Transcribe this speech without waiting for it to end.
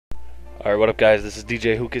Alright, what up guys, this is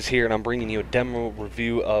DJ HOOKAHS here, and I'm bringing you a demo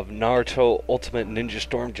review of Naruto Ultimate Ninja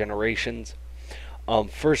Storm Generations.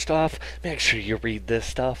 First off, make sure you read this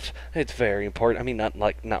stuff. It's very important. I mean, not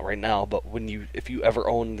right now, but if you ever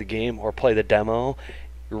own the game or play the demo,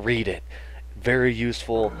 read it. Very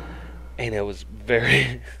useful, and it was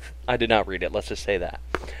very... I did not read it, let's just say that.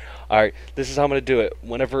 Alright, this is how I'm going to do it.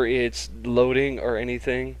 Whenever it's loading or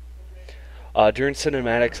anything, during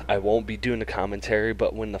cinematics, I won't be doing the commentary,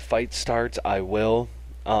 but when the fight starts, I will.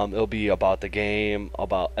 It'll be about the game,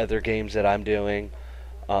 about other games that I'm doing.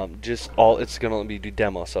 It's gonna be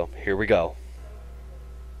demo. So here we go.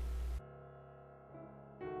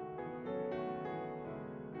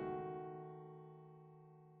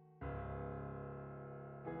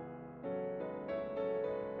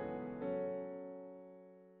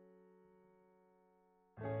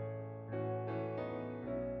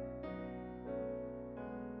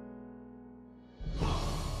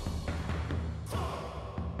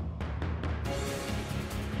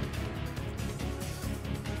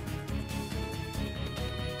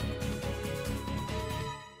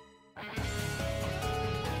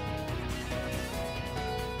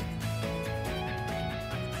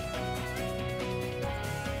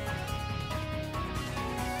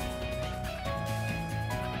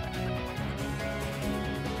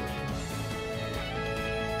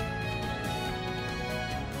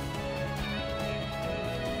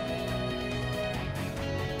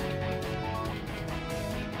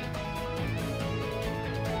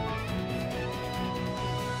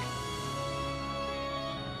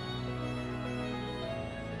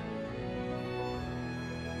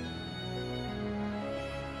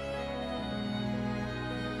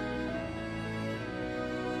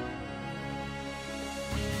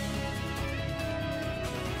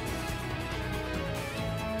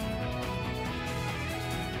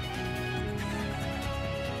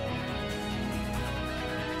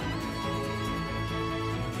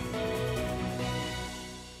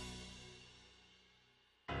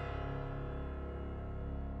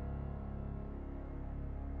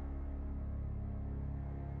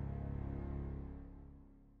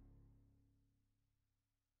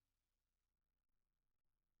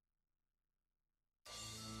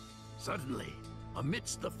 Suddenly,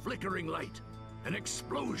 amidst the flickering light, an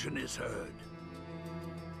explosion is heard.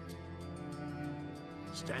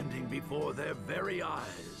 Standing before their very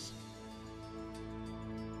eyes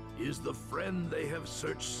is the friend they have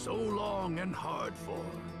searched so long and hard for,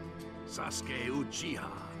 Sasuke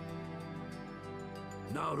Uchiha.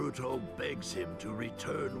 Naruto begs him to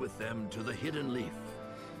return with them to the Hidden Leaf.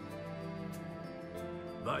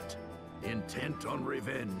 But, intent on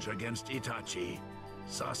revenge against Itachi,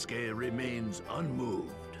 Sasuke remains unmoved,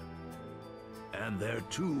 and their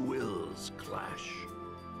two wills clash.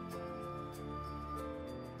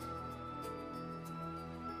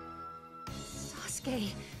 Sasuke,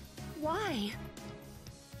 why?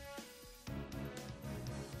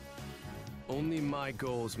 Only my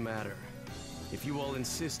goals matter. If you all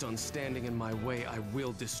insist on standing in my way, I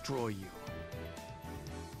will destroy you.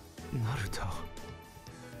 Naruto.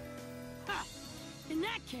 Ha! In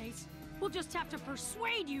that case, we'll just have to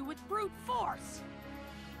persuade you with brute force.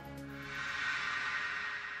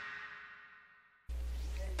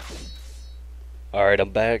 Alright,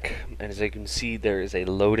 I'm back, and as you can see, there is a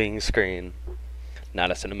loading screen,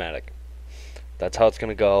 not a cinematic. That's how it's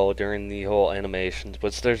gonna go during the whole animations,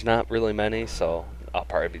 but there's not really many, so I'll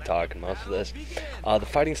probably be talking most of this. The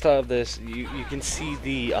fighting style of this, you can see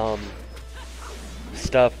the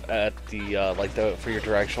stuff at the for your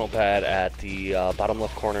directional pad at the bottom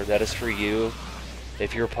left corner. That is for you.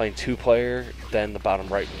 If you're playing 2-player, then the bottom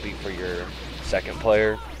right would be for your second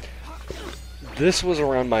player. This was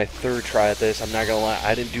around my 3rd try at this. I'm not gonna lie,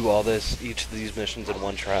 I didn't do each of these missions in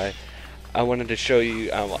 1 try. I wanted to show you,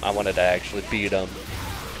 I wanted to actually beat them.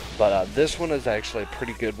 But this one is actually a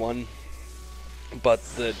pretty good one. But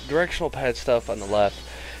the directional pad stuff on the left,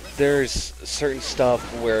 there's certain stuff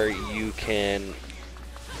where you can,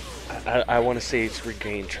 I want to say it's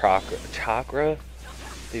regain chakra.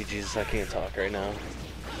 Dude, Jesus, I can't talk right now.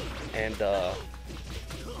 And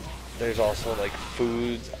there's also like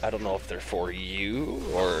foods. I don't know if they're for you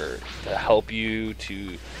or to help you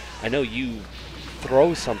to. I know you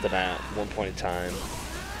throw something at one point in time,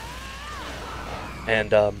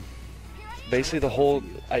 and basically the whole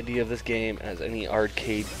idea of this game, as any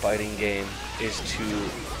arcade fighting game, is to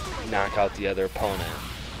knock out the other opponent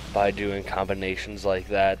by doing combinations like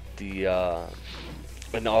that.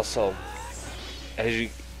 And also,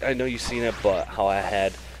 I know you've seen it, but how I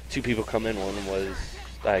had 2 people come in. One was,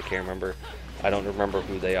 I can't remember. I don't remember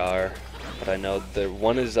who they are, but I know that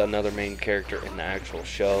one is another main character in the actual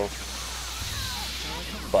show,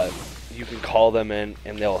 but you can call them in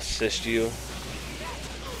and they'll assist you.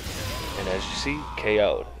 And as you see,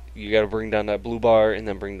 KO'd. You gotta bring down that blue bar and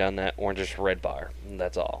then bring down that orangish red bar. And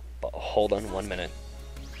that's all. But hold on 1 minute.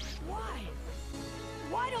 Why?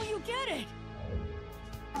 Why don't you get it?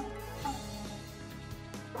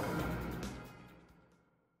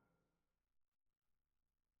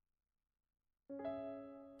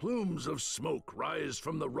 Plumes of smoke rise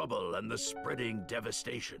from the rubble and the spreading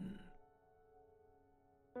devastation.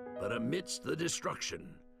 But amidst the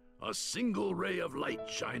destruction, a single ray of light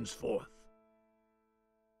shines forth.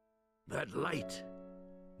 That light,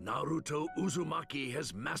 Naruto Uzumaki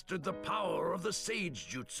has mastered the power of the Sage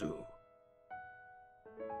Jutsu.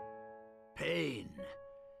 Pain.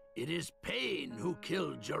 It is Pain who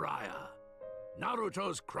killed Jiraiya.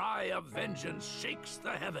 Naruto's cry of vengeance shakes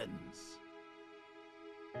the heavens.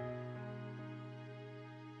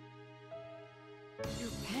 You're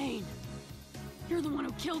Pain. You're the one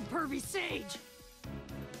who killed Pervy Sage.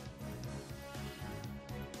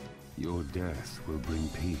 Your death will bring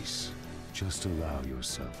peace. Just allow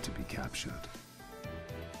yourself to be captured.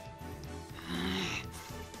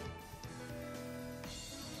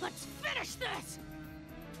 Let's finish this!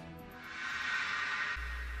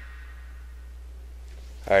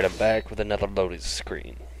 Alright, I'm back with another loading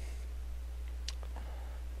screen.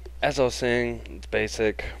 As I was saying, it's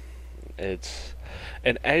basic.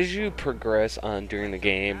 And as you progress on during the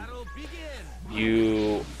game,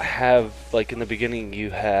 you have, like in the beginning, you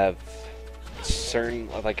have certain,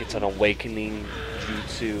 like it's an awakening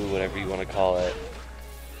jutsu, whatever you want to call it.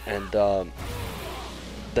 And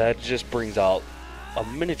that just brings out a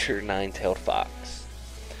miniature nine-tailed fox.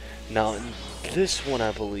 Now, this one,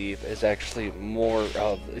 I believe, is actually more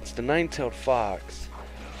of, it's the nine-tailed fox,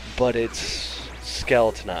 but it's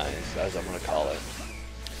skeletonized, as I'm going to call it.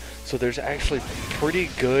 So there's actually pretty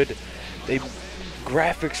good,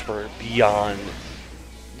 graphics were beyond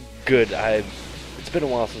good. It's been a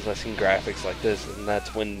while since I've seen graphics like this, and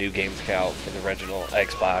that's when new games came out for the original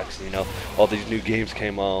Xbox, you know, all these new games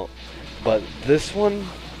came out. But this one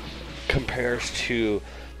compares to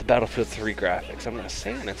the Battlefield 3 graphics. I'm not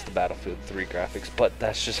saying it's the Battlefield 3 graphics, but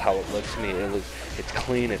that's just how it looks to me. It's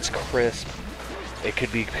clean, it's crisp. It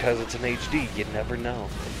could be because it's an HD, you never know.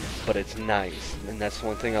 But it's nice, and that's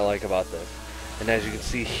one thing I like about this. And as you can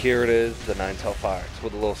see, here it is, the nine-tailed fox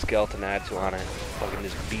with a little skeleton tattoo on it. Fucking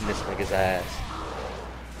just beating this nigga's ass.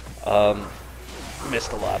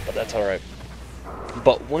 Missed a lot, but that's alright.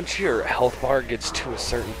 But once your health bar gets to a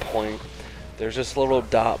certain point, there's this little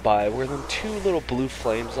dot by where them two little blue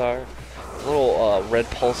flames are, a little red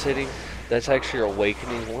pulsating. That's actually your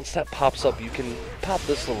awakening. Once that pops up, you can pop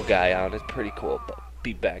this little guy out. It's pretty cool, but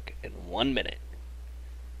be back in 1 minute.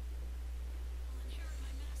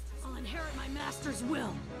 I'll inherit my master's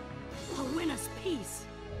will. I'll win us peace.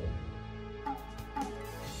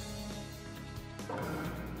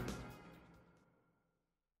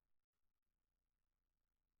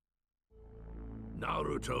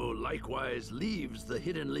 Naruto likewise leaves the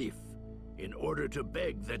Hidden Leaf in order to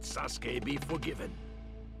beg that Sasuke be forgiven.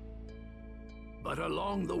 But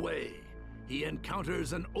along the way, he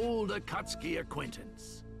encounters an old Akatsuki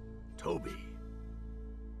acquaintance, Toby.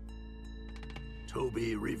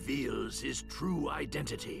 Toby reveals his true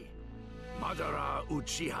identity, Madara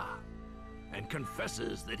Uchiha, and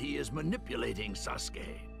confesses that he is manipulating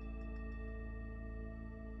Sasuke.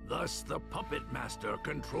 Thus, the puppet master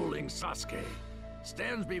controlling Sasuke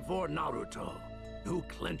stands before Naruto, who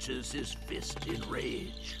clenches his fist in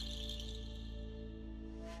rage.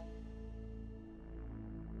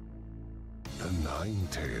 The Nine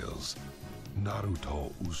Tails.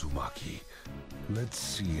 Naruto Uzumaki. Let's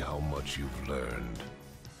see how much you've learned.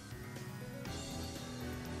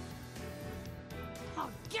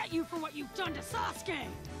 I'll get you for what you've done to Sasuke!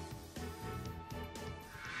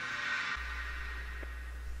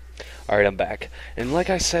 Alright, I'm back. And like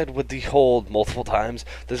I said with the hold multiple times,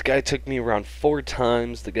 this guy took me around 4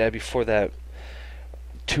 times. The guy before that,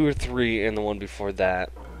 2 or 3, and the one before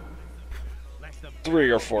that,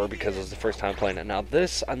 3 or 4, because it was the first time playing it. Now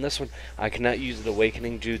on this one, I cannot use the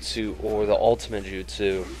Awakening Jutsu or the Ultimate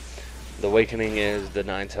Jutsu. The Awakening is the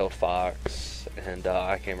Nine-Tailed Fox, and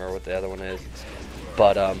I can't remember what the other one is.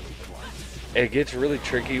 But it gets really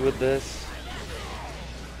tricky with this.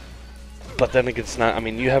 But then it gets not. I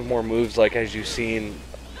mean, you have more moves, like as you've seen,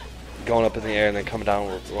 going up in the air and then coming down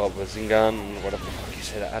with Zingan, whatever the fuck you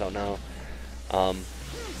said. I don't know.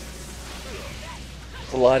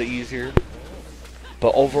 It's a lot easier.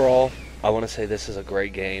 But overall, I want to say this is a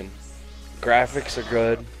great game. Graphics are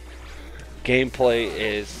good. Gameplay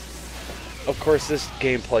is... Of course, this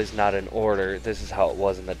gameplay is not in order. This is how it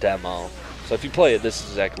was in the demo. So if you play it, this is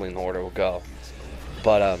exactly in the order we'll go.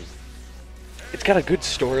 But it's got a good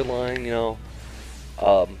storyline, you know.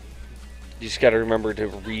 You just got to remember to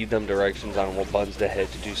read them directions on what buttons to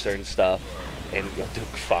hit to do certain stuff, and you'll do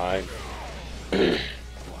fine.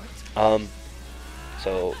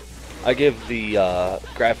 So I give the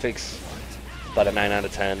graphics about a 9 out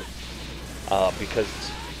of 10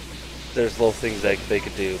 because there's little things that they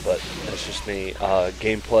could do, but that's just me.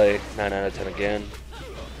 Gameplay, 9 out of 10 again.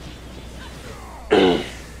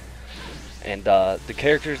 And the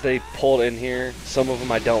characters they pulled in here, some of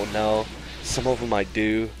them I don't know, some of them I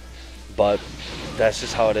do, but that's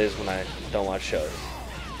just how it is when I don't watch shows.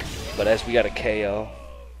 But as we got a KO,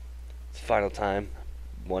 it's final time,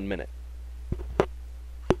 1 minute. I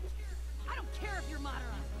don't care if you're Madara.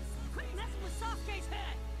 Quit messing with Sasuke's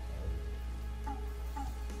head.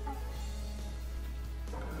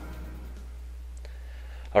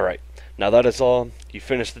 Alright, now that is all. You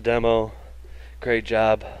finished the demo. Great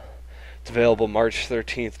job. It's available March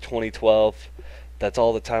 13th, 2012. That's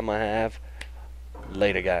all the time I have.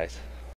 Later, guys.